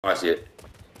I see it.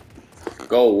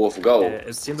 Go, Wolf, go. Yeah,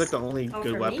 it seems like the only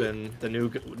good for weapon, me? the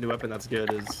new weapon that's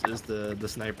good is the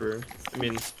sniper. I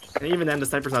mean, and even then the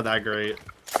sniper's not that great.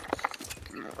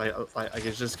 Like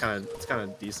it's just it's kind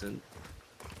of decent.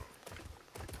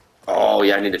 Oh,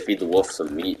 yeah, I need to feed the wolf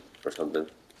some meat or something.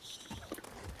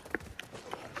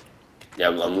 Yeah,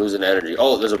 I'm losing energy.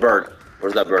 Oh, there's a bird.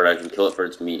 Where's that bird? I can kill it for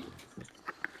its meat.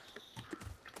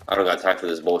 I don't got time for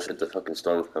this bullshit. The fucking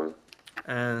storm's coming.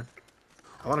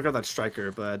 I want to grab that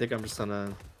striker, but I think I'm just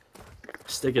gonna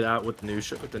stick it out with the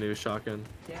new shotgun.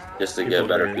 Just to get a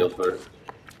better feel for it.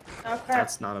 Oh crap.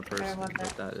 That's not a person,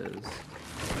 but that is.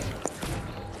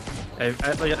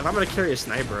 If I'm gonna carry a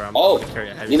sniper, I'm gonna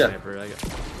carry a heavy Nina. sniper.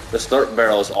 The slurp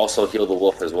barrels also heal the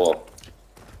wolf as well.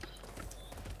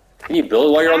 Can you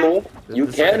build while you're on the wolf? You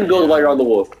can build while you're on the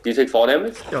wolf. Do you take fall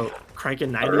damage? Yo,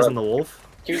 cranking 90s on the wolf?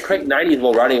 You can crank 90s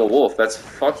while riding a wolf. That's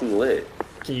fucking lit.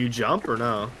 Can you jump or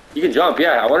no? You can jump,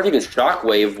 yeah. I wonder if you can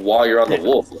shockwave while you're on the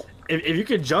wolf. If you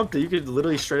could jump, you could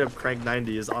literally straight up crank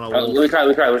 90s on a wolf. Let me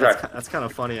try. That's kind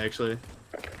of funny, actually.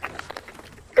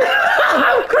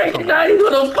 I'm cranking 90s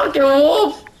with a fucking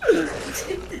wolf!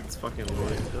 It's fucking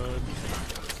lit, dog.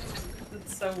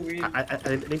 That's so weird. I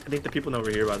think the people over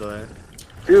here, by the way.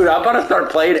 Dude, I'm about to start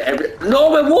playing every. No,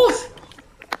 my wolf!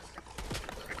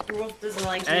 Wolf doesn't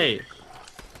like Hey, me.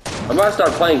 I'm about to start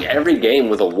playing every game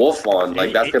with a wolf on.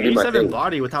 Like, that's gonna be my 87 thing.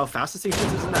 body with how fast this thing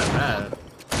shoots isn't that bad.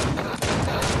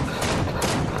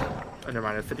 Oh, never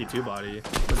mind, a 52 body.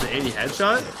 Was it 80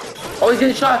 headshot? Oh, he's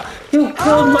getting shot! You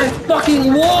killed my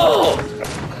fucking wolf!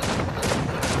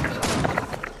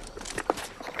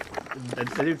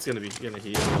 That dude's gonna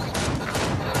heal.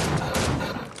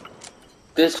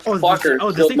 This Oh, fucker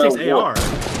this killed thing my takes wolf.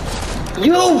 AR.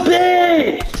 You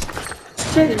bitch!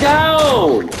 Sit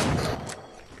down!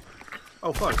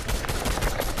 Oh fuck.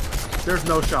 There's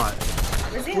no shot.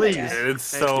 Where's the Please. other guy?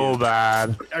 It's Thank so you.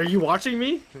 bad. Are you watching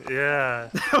me? Yeah.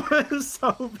 That was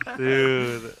so bad.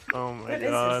 Dude. Oh my What is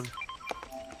god. this?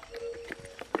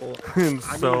 Well, It's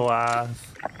I so mean- ass.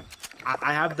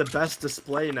 I have the best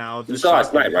display now. You saw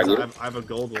last night, right, because dude? I have a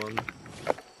gold one.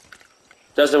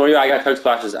 Justin, where you at? I got Coke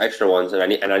Splashes extra ones, and I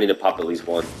need to pop at least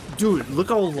one. Dude, look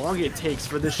how long it takes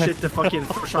for this shit to fucking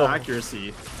shot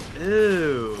accuracy.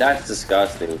 Ew. That's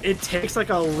disgusting. It takes like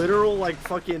a literal like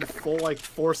fucking full like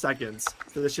 4 seconds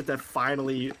for this shit that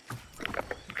finally.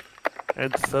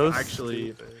 It's so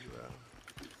Actually- stupid,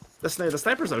 bro. The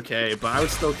sniper's okay, but I would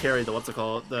still carry the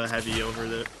the heavy over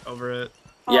it.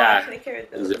 Oh, Yeah. I could've carried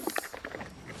Is those. it-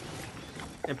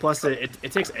 And plus it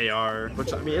takes AR,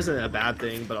 which I mean isn't a bad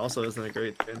thing, but also isn't a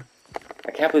great thing.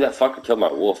 I can't believe that fucker killed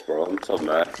my wolf, bro. I'm so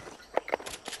mad.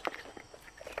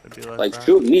 It'd be like, Like, that.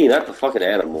 shoot me, not the fucking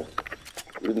animal.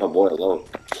 Leave my boy alone.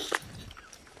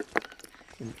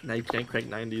 Now you can't crank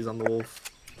 90s on the wolf.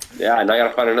 Yeah, now I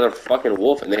gotta find another fucking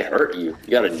wolf, and they hurt you.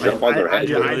 You gotta jump on their I head.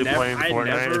 do- You're I really nev- playing I Fortnite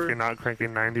never- if you're not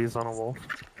cranking 90s on a wolf.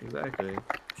 Exactly.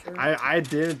 Sure. I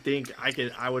didn't think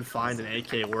I would find an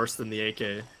AK worse than the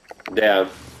AK. Damn.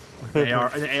 An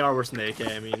AR worse than the AK.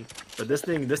 I mean, but this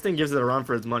thing gives it a run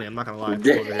for its money. I'm not gonna lie. It's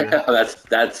over here. Damn,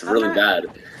 that's really bad.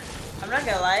 I'm not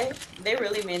gonna lie, they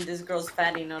really made this girl's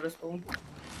fatty noticeable.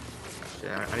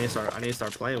 Yeah, I need to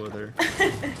start playing with her.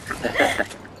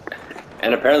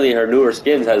 And apparently her newer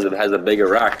skins has a bigger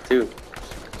rack too.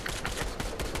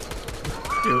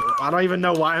 Dude, I don't even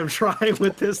know why I'm trying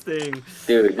with this thing.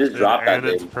 Dude, just drop that And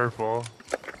it's thing. purple.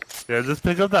 Yeah, just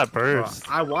pick up that Bro, burst.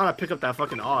 I want to pick up that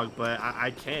fucking AUG, but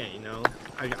I can't. You know,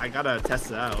 I gotta test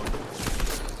it out.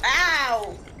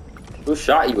 Ow! Who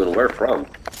shot you and where from?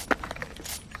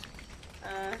 Uh,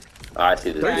 Oh, I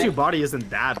see this. 32 body isn't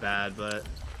that bad, but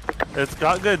It's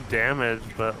got good damage,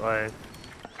 but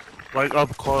like up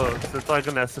close, it's like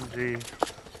an SMG.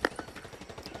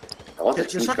 I want the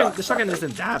two-shot. shotgun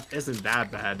isn't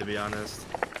that bad, to be honest.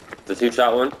 The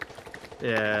two-shot one?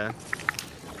 Yeah.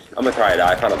 I'm gonna try it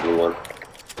out. I found a blue one.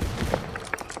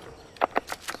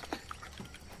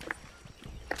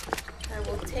 I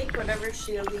will take whatever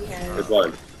shield he Which has.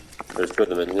 one? There's two of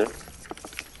them in here.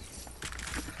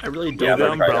 I really Yeah, don't. The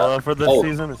I'm gonna try it umbrella out. for this Oh,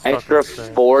 season is extra fucking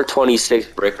insane. 426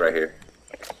 brick right here.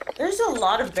 There's a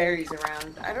lot of berries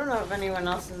around. I don't know if anyone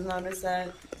else has noticed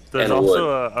that. There's and also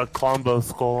a Klombo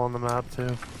skull on the map too.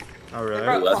 All They right.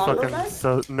 brought that's Congo Fucking back?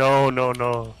 so no.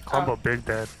 Klombo Big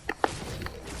Dead.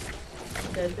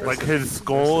 Good. Like his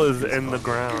skull is in the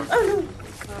ground. Oh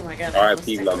no! Oh my god. I almost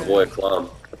R.I.P. took my that. boy Clum.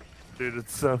 Dude,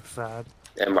 it's so sad.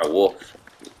 And my wolf.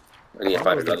 I need to That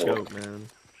find was a another one. joke, man.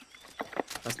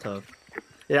 That's tough.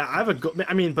 Yeah, I have a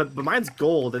I mean, but mine's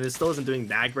gold and it still isn't doing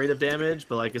that great of damage,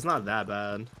 but like it's not that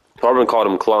bad. Corbin called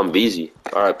him Clum Beezy.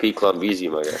 R.I.P. Clum Beezy,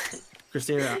 my guy.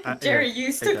 Christina, Jerry here,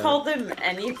 used take to that. call them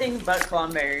anything but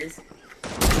cranberries.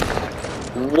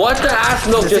 What the ass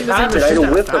milk This just thing doesn't happened? I even had to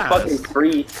shoot whip that the fast. fucking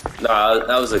free. Nah,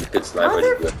 that was a good sniper. I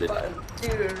just whipped it.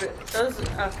 Dude, those.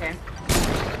 Okay.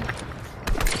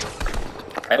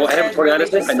 I hit him for 29 They I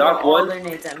think. I just knocked throw all one. their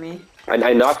nades at me.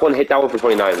 I knocked one, hit that one for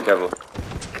 29. Be careful.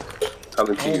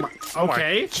 Coming to Oh you. my, Oh my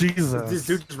okay. Jesus. This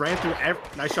dude just ran through every.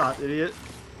 Nice shot, idiot.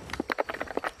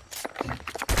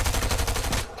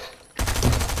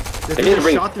 This I dude need to just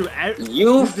bring- shot through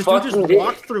You this dude fucking just did.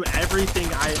 walked through everything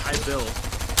I built.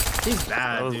 He's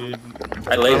bad, That was- dude.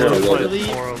 I lasered That him a was little like bit.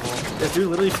 horrible. This dude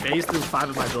literally phased through 5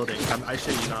 of my buildings. I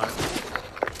shit you not.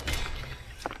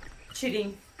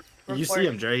 Cheating. You see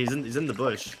him, Jerry. He's in the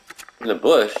bush. In the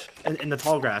bush. In the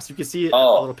tall grass. You can see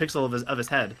Oh. a little pixel of his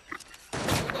head.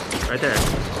 Right there.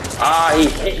 Ah, he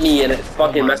hit me and it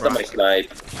fucking my messed up God. my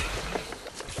snipe.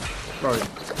 Bro,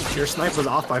 your snipe was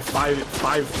off by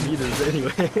 5 meters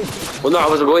anyway. Well, no, I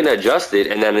was going to adjust it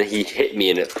and then he hit me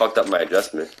and it fucked up my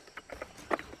adjustment.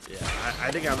 Yeah,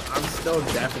 I think I'm still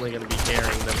definitely gonna be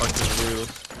carrying the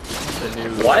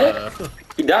new What?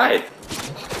 He died.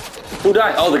 Who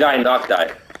died? Oh, the guy in knock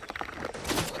died.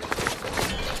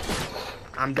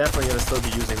 I'm definitely gonna still be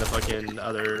using the fucking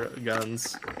other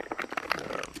guns.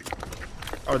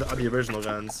 Or the original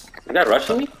guns. The guy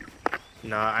rushing me?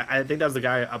 No, I think that was the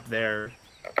guy up there.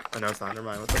 Oh no, it's not. Never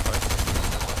mind. What the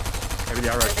fuck? Maybe they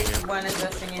are I rushing think you. one is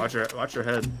rushing in. Watch your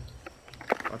head.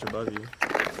 Watch above you.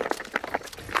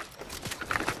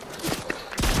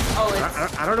 Oh,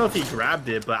 it's. I don't know if he grabbed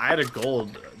it, but I had a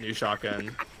gold new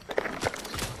shotgun.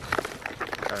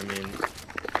 I mean,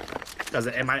 because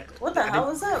it might. What the hell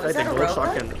was that? Was I that think a the gold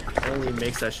robot? shotgun only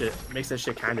makes that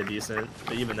shit kind of decent,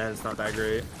 but even then, it's not that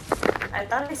great. I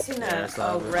thought I seen Yeah, I a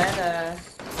saw it.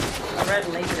 red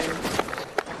laser.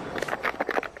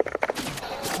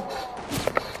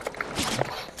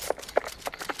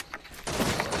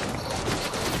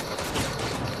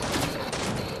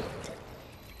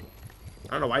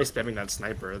 I don't know why he's spamming that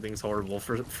sniper. I think it's horrible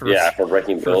for Yeah, for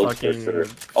breaking for builds. For fucking sure.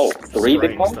 Oh, 3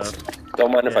 big spraying pumps? stuff.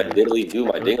 Don't mind if I Yeah. diddly do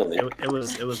my dingling.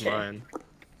 It was mine.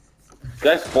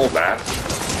 That's full map.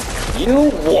 You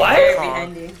Right what?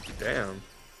 behind you. Damn.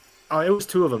 Oh, it was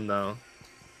 2 of them though.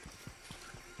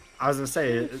 I was gonna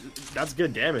say that's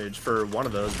good damage for one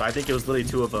of those, but I think it was literally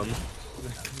 2 of them.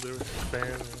 They were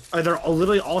spamming. Oh, they're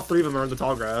literally all 3 of them are in the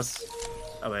tall grass.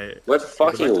 Oh wait. What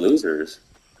fucking losers?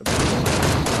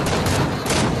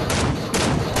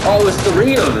 Oh, it's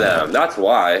 3 of them. That's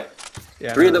why.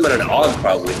 Yeah, 3 of them and an AUG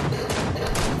probably.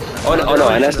 Oh no,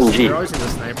 an They're SMG. always in the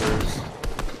snipers.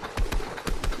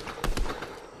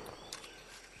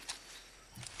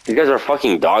 These guys are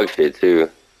fucking dog shit too.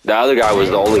 The other guy was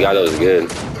the only guy that was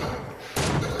good.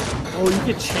 Oh, you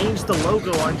could change the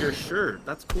logo on your shirt.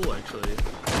 That's cool, actually. You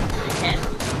can?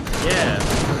 Yeah,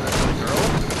 for the girl.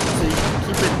 So you can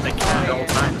keep it the cat at all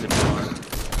times if you want.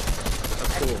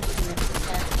 That's cool.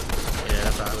 Yeah,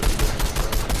 that's how I would be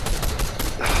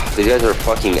doing. These guys are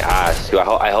fucking ass too.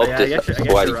 I hope Yeah, this I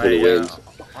squad you're really right, wins.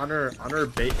 On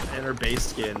her base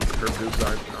skin, her boobs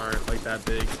aren't like that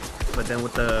big. But then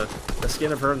with the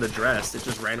skin of her in the dress, it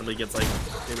just randomly gets like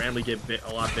they randomly get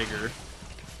a lot bigger.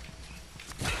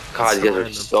 God, these guys are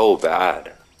random. so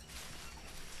bad.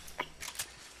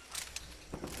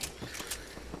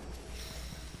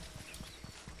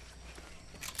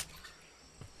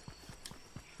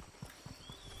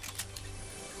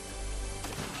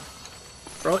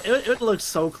 Bro, it looks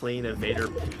so clean if Vader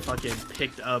fucking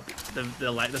picked up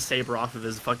the saber off of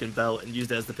his fucking belt and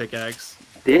used it as the pickaxe.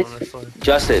 This Honestly.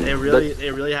 Justin, They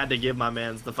really had to give my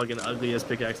man's the fucking ugliest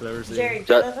pickaxe I've ever seen. Jerry, Ju-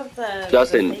 get out of the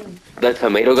Justin, the thing. the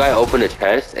tomato guy opened a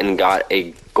chest and got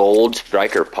a gold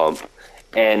striker pump,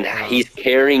 and he's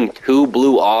carrying 2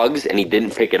 blue AUGs and he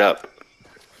didn't pick it up.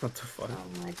 What the fuck?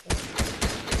 Oh my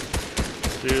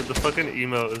god. Dude, the fucking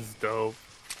emote is dope.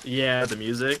 Yeah, the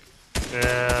music.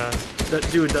 Yeah.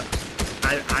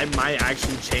 I might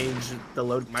actually change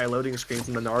my loading screen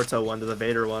from the Naruto one to the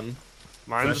Vader one.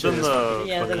 Mine's That shit been is the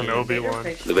Yeah, the Kenobi Vader one.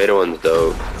 picture. The beta one's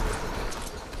dope.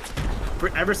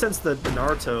 Ever since the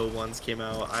Naruto ones came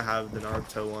out, I have the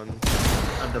Naruto one.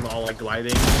 I've them all like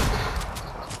gliding.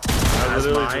 I As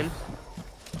literally mine.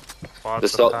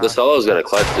 just bought The pack. solo's gonna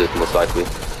clutch this most likely.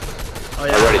 Oh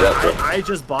yeah, Already that one. I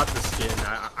just bought the skin.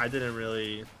 I didn't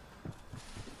really.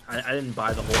 I didn't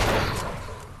buy the whole thing.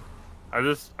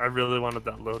 I really wanted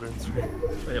that loading screen.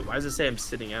 Wait, why does it say I'm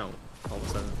sitting out all of a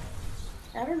sudden?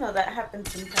 I don't know, that happens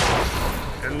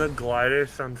sometimes. And the glider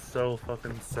sounds so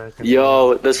fucking sick.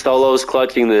 Yo, the solo's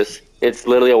clutching this. It's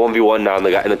literally a 1v1 now, and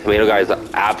the tomato guy is an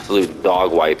absolute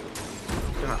dog wipe.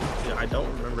 Yeah, I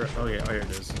don't remember. Oh yeah, oh here it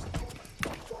is.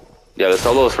 Yeah, the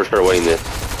solo is for sure winning this.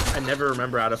 I never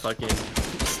remember how to fucking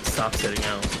stop sitting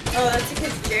out. Oh, that's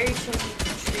because Jerry changed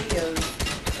the trios.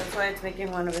 That's why it's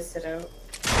making one of us sit out.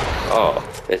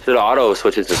 Oh, it should auto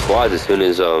switch it to squads as soon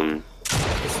as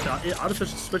It's not, it auto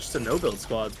switched to no build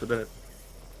squads, but then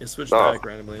it switched back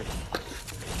randomly.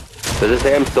 Does it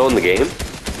say I'm still in the game?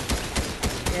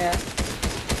 Yeah.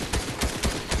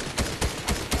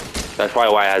 That's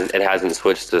probably why it hasn't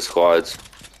switched to squads.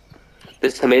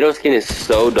 This tomato skin is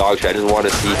so dog shit. I just want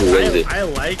to see who wins it. I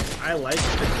like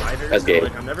the gliders. That's gay.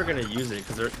 Like, I'm never gonna use it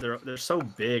because they're so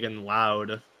big and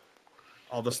loud.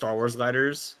 All the Star Wars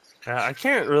gliders. Yeah, I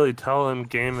can't really tell in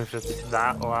game if it's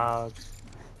that loud.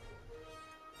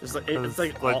 It's like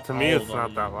Like to me, it's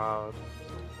not that loud.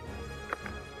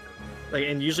 Like,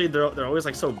 and usually they're always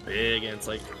like so big, and it's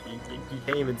like you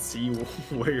can't even see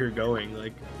where you're going.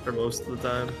 Like for most of the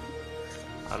time.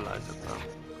 I like it though.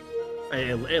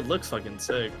 It looks fucking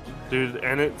sick. Dude,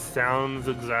 and it sounds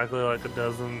exactly like it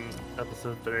does in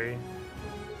episode 3.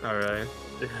 Alright.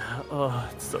 Yeah, oh,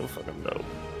 it's so fucking dope.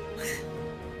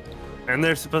 And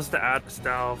they're supposed to add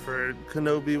style for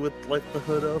Kenobi with like the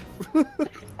hood up.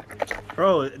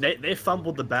 Bro, they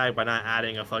fumbled the bag by not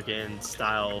adding a fucking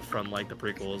style from like the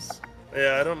prequels.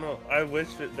 Yeah, I don't know. I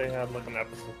wish that they had like an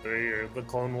episode 3 or the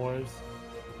Clone Wars.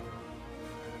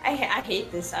 I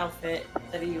hate this outfit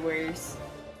that he wears.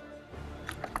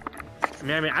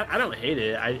 I mean, I don't hate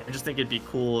it. I just think it'd be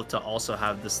cool to also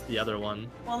have the other one.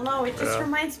 Well, no, it just Yeah.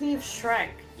 reminds me of Shrek.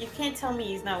 You can't tell me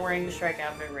he's not wearing the Shrek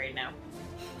outfit right now.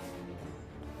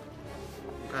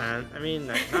 I mean,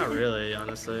 not really,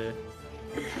 honestly.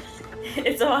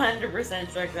 It's 100%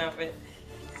 Shrek's outfit.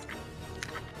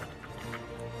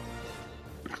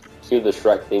 Cue the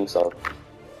Shrek theme song.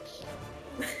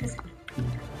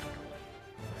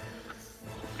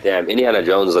 Damn, Indiana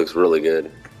Jones looks really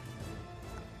good.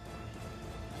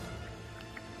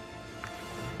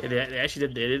 Yeah, they actually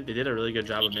did. They did a really good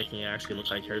job of making it actually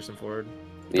look like Harrison Ford.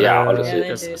 Yeah, Yeah, honestly. they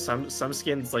Because did. some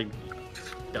skins like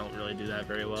don't really do that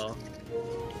very well.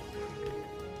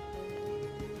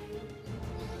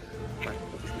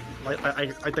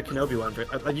 Like the Kenobi one.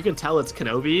 Like you can tell it's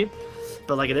Kenobi,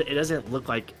 but like it doesn't look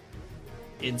like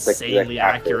insanely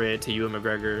actor. accurate to Ewan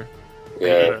McGregor.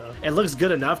 Yeah. It looks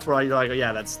good enough to where you're like, oh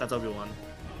yeah, that's Obi-Wan.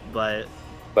 But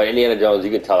But Indiana Jones,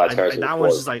 you can tell that's Harrison that Ford.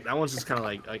 one's just kind of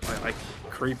like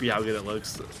creepy how good it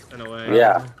looks in a way.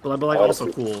 Yeah. But like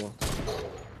also cool.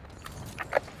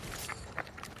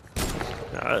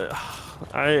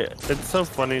 It's so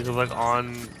funny because like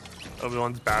on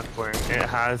Obi-Wan's back bling, it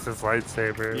has his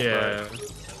lightsaber. Yeah.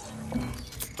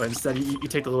 But instead, you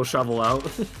take the little shovel out.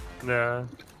 But, yeah.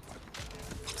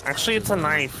 Actually, it's a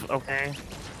knife. Okay.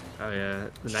 Oh yeah,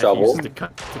 the knife Shovel? uses to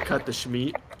cut the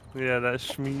schmeat. Yeah, that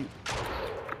Schmeat.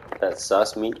 That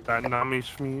sus meat. That Nami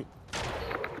Schmeat.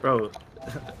 Bro,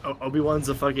 Obi-Wan's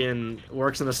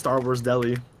works in a Star Wars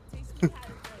deli.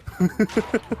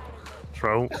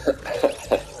 True.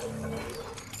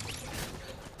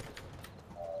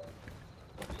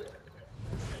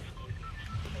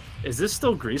 Is this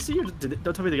still greasy? Or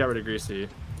don't tell me they got rid of greasy.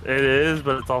 It is,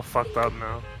 but it's all fucked up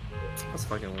now. That's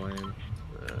fucking lame.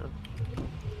 Yeah.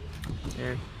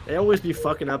 Yeah. They always be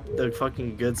fucking up the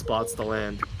fucking good spots to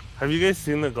land. Have you guys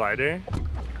seen the glider?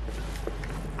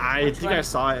 I think I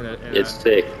saw it in a It's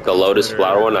sick. The Lotus Twitter.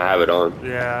 Flower one, I have it on.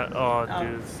 Yeah. Oh, Oh.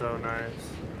 dude, it's so nice.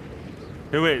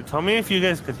 Hey, wait. Tell me if you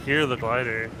guys could hear the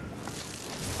glider.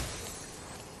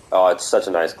 Oh, it's such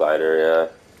a nice glider,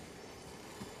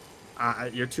 yeah.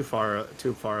 You're too far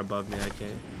above me. I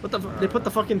can't. What the? They put the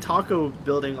fucking taco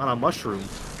building on a mushroom.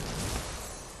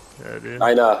 Yeah, dude.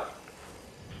 I know.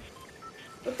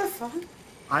 What the fuck?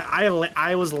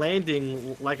 I was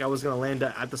landing like I was gonna land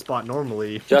at the spot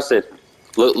normally. Justin,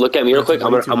 look at me real quick.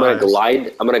 I'm Way too gonna high.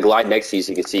 glide. I'm gonna glide next to you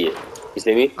so you can see it. You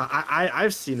see me?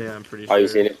 I've seen it. I'm pretty sure. Oh, you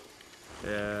seen it?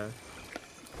 Yeah.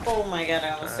 Oh my god,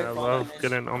 I almost I took fall love damage.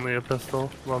 getting only a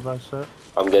pistol. Love that shit.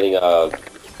 I'm getting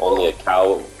only a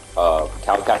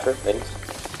cowcatcher things.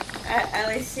 At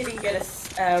least he didn't get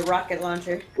a rocket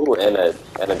launcher. Ooh, and a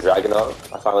Dragonaut.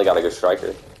 I finally got a good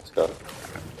striker. Let's go.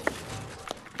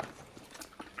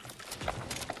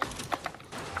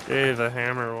 Hey, the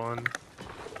hammer one.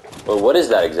 Well, what is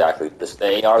that exactly?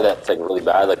 The AR that's like really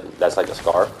bad. Like that's like a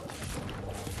scar.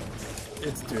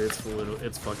 It's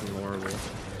fucking horrible.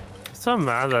 I'm so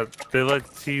mad that they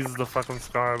like teased the fucking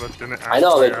scar, but didn't actually I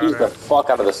know they add teased the it. fuck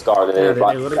out of the scar. And Yeah, then they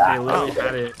brought literally, that. they literally Oh.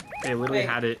 had it. They literally Wait.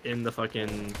 had it in the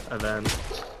fucking event.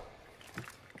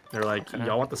 They're like, Okay.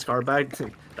 y'all want the scar bag?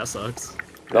 That sucks.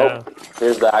 Nope.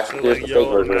 Here's the actual. They're Here's like, the fake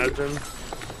yo, version. imagine.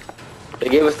 They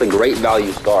gave us the great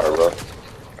value scar, bro.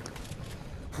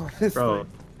 Bro,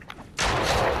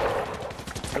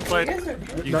 It's like You guys are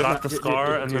good. you No, got the dude, scar,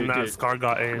 dude, and then dude, that dude. scar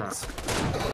got No. AIDS.